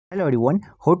Hello everyone,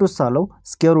 how to solve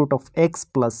square root of x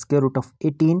plus square root of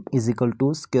 18 is equal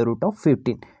to square root of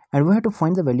 15, and we have to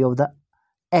find the value of the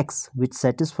x which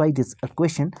satisfy this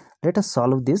equation. Let us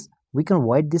solve this. We can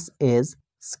write this as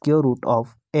square root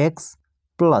of x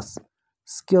plus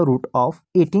square root of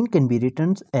 18 can be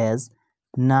written as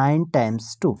 9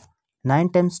 times 2. 9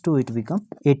 times 2 it become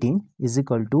 18 is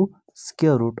equal to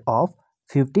square root of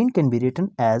 15 can be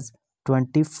written as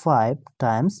 25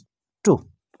 times 2.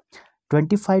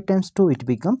 25 times 2 it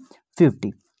become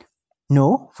 50.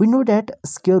 Now we know that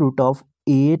square root of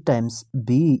a times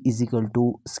b is equal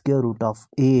to square root of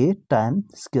a times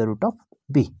square root of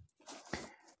b.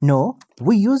 Now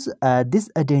we use this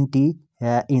identity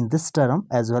in this term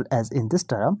as well as in this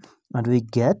term, and we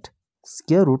get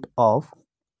square root of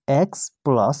x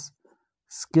plus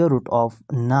square root of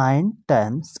 9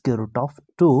 times square root of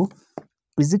 2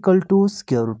 is equal to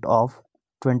square root of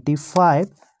 25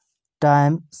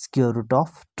 times square root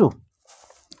of 2.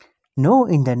 Now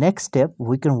in the next step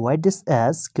we can write this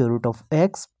as square root of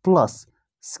x plus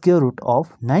square root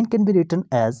of 9 can be written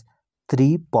as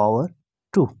 3 power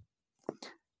 2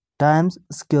 times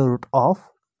square root of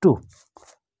 2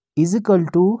 is equal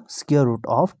to square root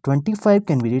of 25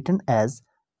 can be written as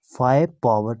 5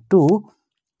 power 2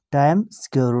 times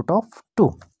square root of 2.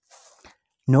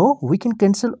 Now we can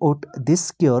cancel out this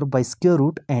square by square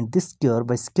root and this square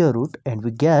by square root, and we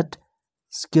get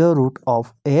square root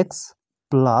of x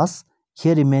plus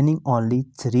here remaining only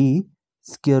 3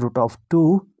 square root of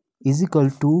 2 is equal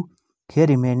to here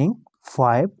remaining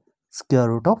 5 square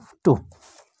root of 2.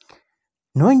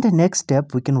 Now in the next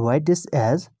step we can write this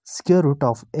as square root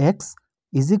of x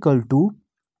is equal to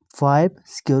 5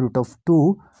 square root of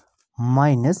 2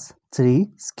 minus 3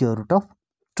 square root of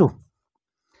 2.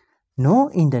 Now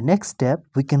in the next step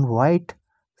we can write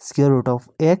square root of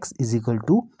x is equal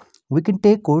to, we can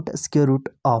take out square root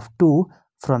of 2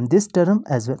 from this term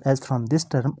as well as from this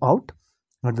term out,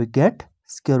 and we get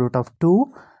square root of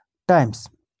 2 times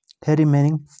here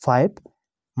remaining 5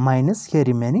 minus here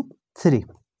remaining 3.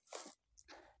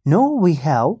 Now we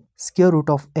have square root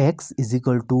of x is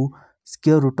equal to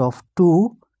square root of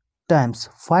 2 times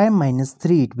 5 minus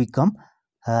 3 it become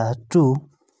 2.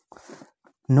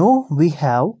 Now we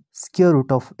have square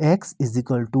root of x is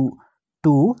equal to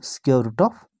 2 square root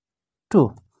of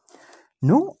 2.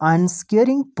 Now on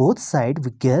squaring both sides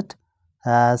we get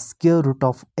square root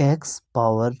of x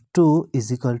power 2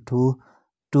 is equal to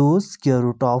 2 square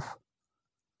root of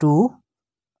 2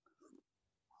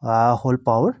 whole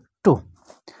power 2.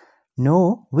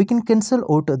 Now we can cancel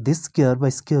out this square by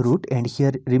square root, and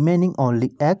here remaining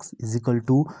only x is equal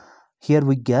to, here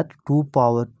we get 2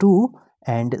 power 2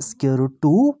 and square root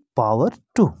 2 power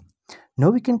 2.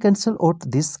 Now we can cancel out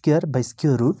this square by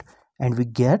square root, and we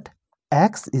get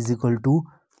x is equal to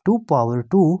 2 power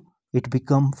 2 it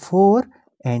become 4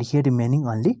 and here remaining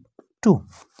only 2,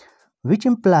 which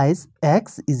implies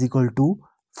x is equal to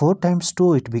 4 times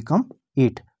 2 it become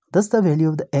 8. Thus the value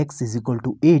of the x is equal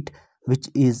to 8, which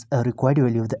is a required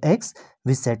value of the x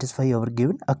which satisfy our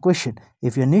given equation.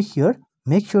 If you are new here,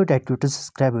 make sure that you to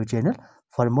subscribe our channel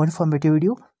for more informative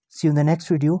video. See you in the next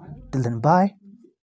video. Till then, bye.